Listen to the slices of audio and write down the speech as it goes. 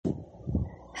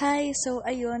Hi! So,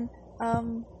 ayun,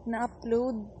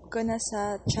 na-upload ko na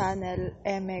sa channel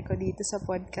ko dito sa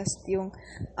podcast yung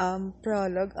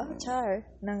prologue,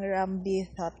 ng rambly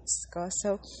thoughts ko.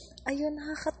 So, ayun,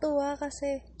 nakakatuwa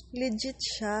kasi legit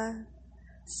siya.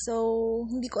 So,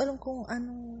 hindi ko alam kung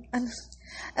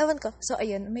ewan ko. So,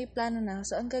 ayun, may plano na.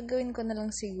 So, ang gagawin ko na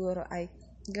lang siguro ay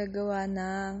gagawa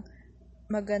ng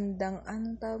magandang,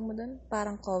 anong tawag mo doon?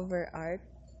 Parang cover art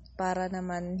para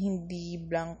naman hindi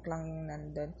blank lang yung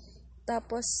nandun.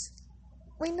 Tapos,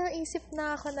 may naisip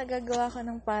na ako na gagawa ko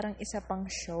ng parang isa pang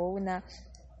show na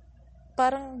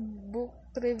parang book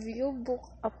review,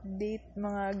 book update,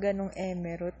 mga ganong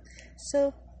emerald. So,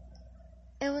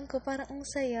 ewan ko, parang ang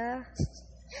saya.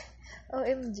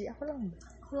 OMG, ako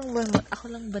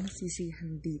lang ba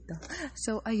nasisihan dito?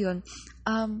 So, ayun,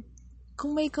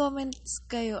 kung may comments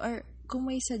kayo or kung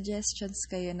may suggestions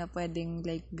kayo na pwedeng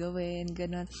like gawin,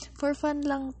 ganun. For fun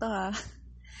lang to ha.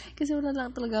 Kasi wala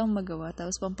lang talaga akong magawa.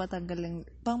 Tapos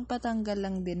pampatanggal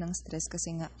lang din ng stress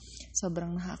kasi nga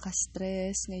sobrang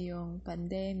nakaka-stress ngayong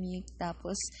pandemic.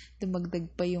 Tapos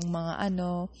dumagdag pa yung mga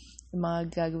yung mga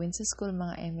gagawin sa school,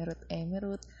 mga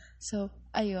emerald. So,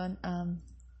 ayun,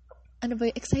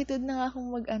 excited na nga akong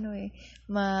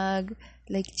mag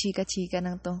chika-chika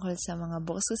ng tungkol sa mga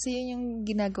books. Kasi yun yung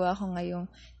ginagawa ko ngayong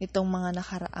itong mga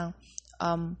nakaraang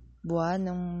buwan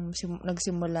nung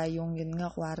nagsimula yung yun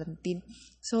nga quarantine.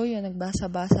 So yun,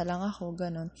 nagbasa-basa lang ako,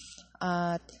 ganun.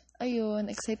 At ayun,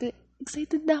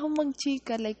 excited na akong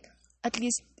mag-chika. Like, at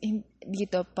least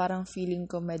dito parang feeling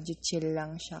ko medyo chill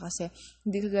lang siya kasi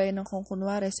hindi kagaya ng kung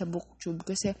kunwari sa booktube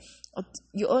kasi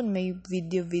yun may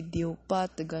video pa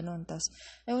to ganun. Tas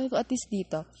ewan ko, at least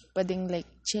dito pwedeng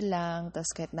like chill lang, tas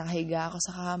kahit nakahiga ako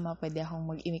sa kama pwede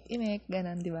akong mag-imik-imik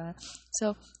ganun, di ba?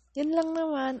 So yun lang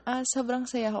naman. Sobrang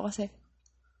saya ko kasi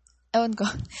ewan ko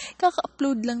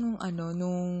kaka-upload lang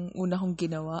nung una kong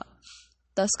ginawa.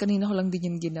 Tapos kanina ko lang din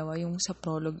yung ginawa, yung sa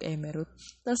prologue emerald.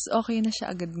 Tapos okay na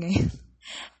siya agad ngayon.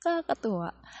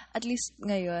 Kakatuwa. At least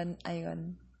ngayon,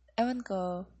 ayun. Ewan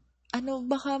ko,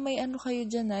 baka may kayo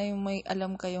dyan yung may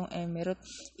alam kayong emerald.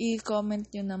 I-comment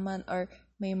nyo naman or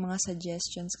may mga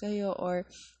suggestions kayo or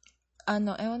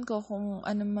ewan ko kung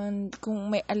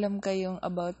kung may alam kayong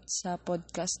about sa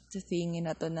podcast thingy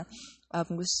na to na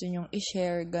gusto nyong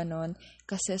i-share, ganon.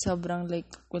 Kasi sobrang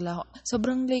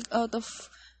out of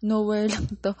nowhere lang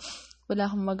to. Wala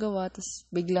akong magawa. Tapos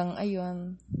biglang,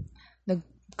 ayun,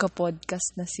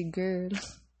 nagka-podcast na si girl.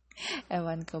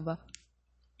 Ewan ko ba.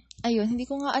 Ayun, hindi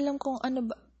ko nga alam kung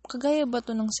ba. Kagaya ba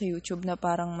to ng sa YouTube na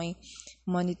parang may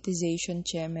monetization,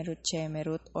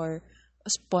 chemerut, or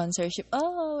sponsorship.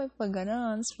 May pa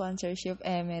ganon. Sponsorship,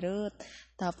 emerald.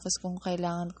 Tapos kung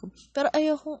kailangan ko. Pero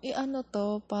ayokong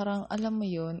to, parang alam mo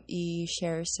yun,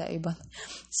 i-share sa ibang,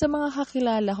 sa mga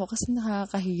kakilala ko kasi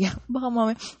nakakahiya. Baka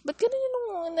mamaya, ba't ganun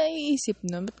yung naiisip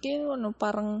na? Ba't kayo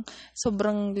parang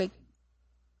sobrang like,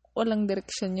 walang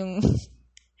direction yung,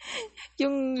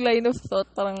 yung line of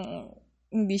thought, parang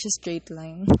hindi siya straight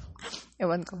line.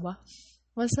 Ewan ko ba?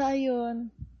 Basta yun.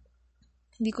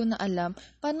 Hindi ko na alam.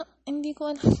 Hindi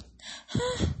ko alam.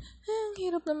 Ang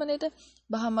hirap naman ito.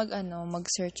 Baka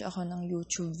mag-search ako ng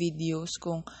YouTube videos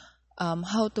kung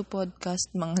how to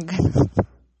podcast, mga ganun.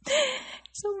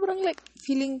 Sobrang like,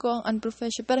 feeling ko ang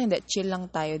unprofessional. Pero hindi, chill lang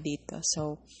tayo dito.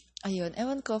 So, ayun.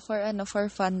 Ewan ko, for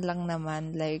fun lang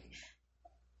naman. Like,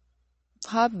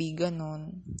 hobby,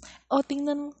 ganun.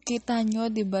 Tingnan, kita nyo,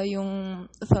 di ba yung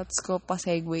thoughts ko pa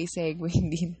segue,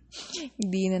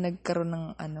 hindi na nagkaroon ng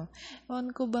ewan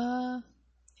ko ba.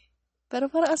 Pero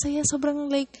parang asaya, sobrang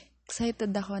like,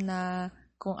 excited ako na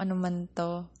kung ano man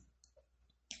to.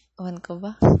 Ewan ko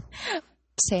ba.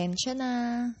 Pasensya na.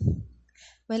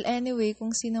 Well, anyway,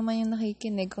 kung sino man yung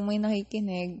nakikinig, kung may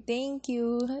nakikinig, thank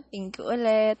you. Thank you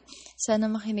ulit. Sana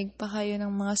makinig pa kayo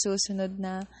ng mga susunod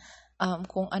na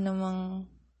kung ano mang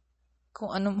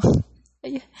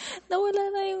ay, nawala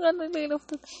na yung line of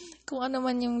thought. Kung ano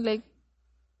man yung like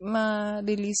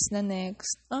ma-release na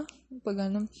next. Pag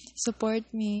support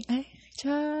me. Ay,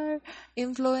 char,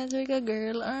 influencer ka,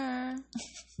 girl.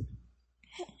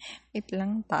 Wait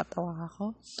lang, tatawa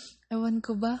ako. Ewan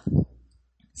ko ba?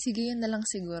 Sige, yun na lang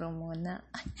siguro muna.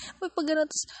 Ay, may pag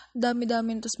tapos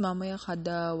dami-dami, tapos mamaya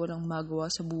kada walang magawa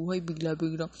sa buhay,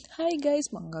 bigla-biglang, hi guys,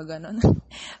 mga ganon.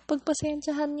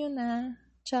 Pagpasensyahan nyo na.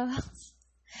 Ciao.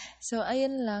 So,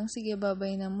 ayun lang. Sige,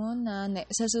 babay na muna.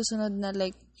 Sa susunod na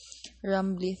like,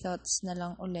 rambly thoughts na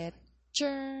lang ulit.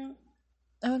 Churn!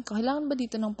 Ewan ko, kailangan ba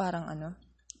dito ng parang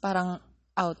parang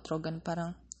outro, ganun,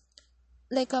 parang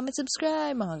like, comment,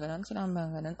 subscribe, mga ganon. Kailangan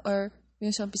ba ganon? Or,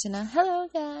 yung sa umpisa na, hello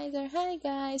guys, or hi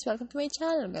guys, welcome to my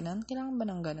channel, ganon. Kailangan ba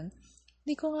ng ganon?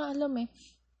 Hindi ko nga alam eh.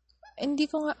 Hindi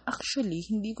ko nga, actually,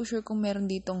 hindi ko sure kung meron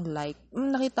ditong like.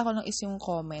 Nakita ko lang is yung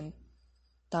comment.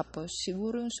 Tapos,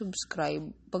 siguro yung subscribe,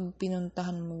 pag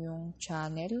pinuntahan mo yung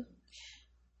channel.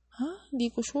 Hindi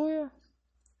ko sure.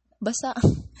 Basta,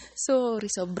 sorry,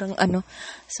 sobrang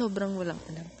walang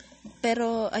alam.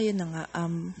 Pero, ayun na nga,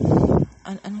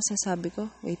 anong sasabi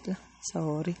ko? Wait lang,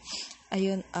 sorry.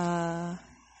 Ayun,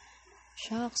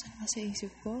 shucks, ano sa isip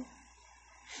ko?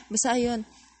 Basta, ayun,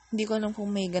 hindi ko alam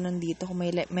kung may ganun dito, kung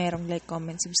merong like,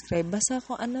 comment, subscribe. Basta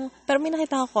kung ano, pero may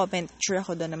nakita ko comment, sure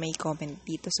ako doon na may comment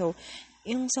dito. So,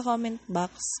 yung sa comment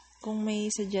box, kung may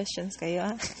suggestions kayo,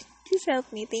 please help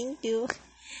me, thank you.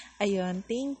 Ayun,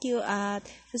 thank you. At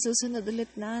sa susunod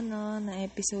ulit na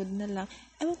episode na lang.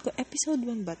 Ewan ko, episode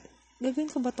 1 ba?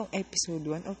 Gagawin ko ba tong episode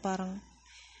 1? O parang,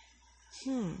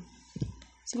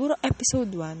 siguro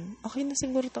episode 1. Okay na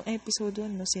siguro tong episode 1,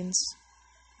 no? Since,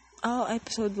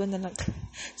 episode 1 na lang.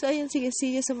 So, ayun, sige,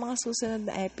 see you sa mga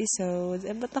susunod na episodes.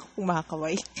 Ba't ako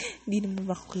kumakaway? Hindi naman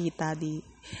makikita di.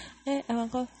 Ewan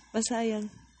ko. Basta,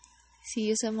 ayun. See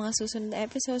you sa mga susunod na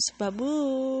episodes.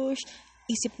 Babush!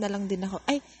 Isip na lang din ako.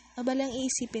 Ang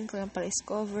iisipin ko lang pala is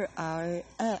cover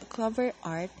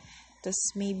art, tapos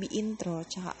maybe intro,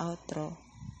 tsaka outro.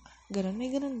 Ganun, may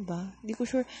ganun ba? Hindi ko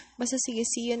sure. Basta sige,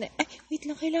 see you na. Wait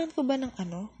lang, kailangan ko ba ng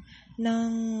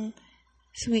ng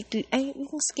weekly, yung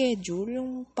schedule,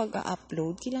 yung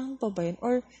pag-upload, kailangan pa ba yun?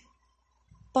 Or,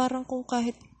 parang kung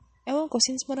kahit, ewan ko,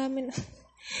 since marami na,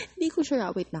 hindi ko sure,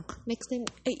 wait lang. Next time,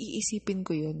 iisipin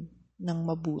ko yun ng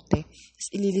mabuti. Tapos,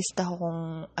 ililista ko kung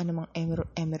ano mang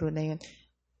emero na yun.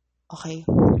 Okay.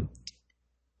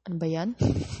 Ano ba yan?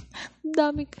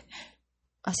 Dami.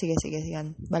 Sige,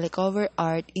 yan. Bale, cover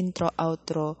art, intro,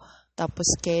 outro,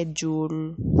 tapos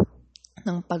schedule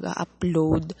ng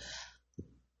pag-upload.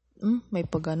 May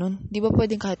pa ganun. Di ba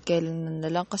pwedeng kahit kailan na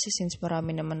lang? Kasi since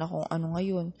marami naman akong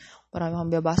ngayon, marami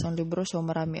akong babasang libro, so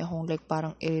marami akong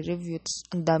parang i-review.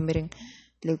 Ang dami ring,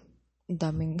 ang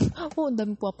daming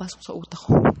pumapasok sa utak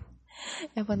ko.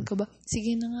 Ewan ko ba?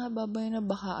 Sige na nga, babay na.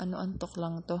 Baka antok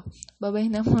lang to.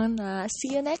 Babay na muna.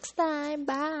 See you next time.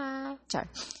 Bye! Char.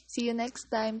 See you next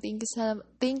time. Thank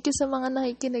you sa mga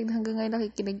nakikinig. Hanggang ngayon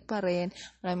nakikinig pa rin.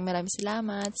 Maraming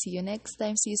salamat. See you next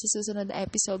time. See you sa susunod na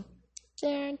episode.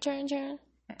 Turn.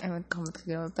 Ewan ko,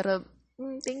 pero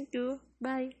thank you.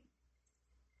 Bye.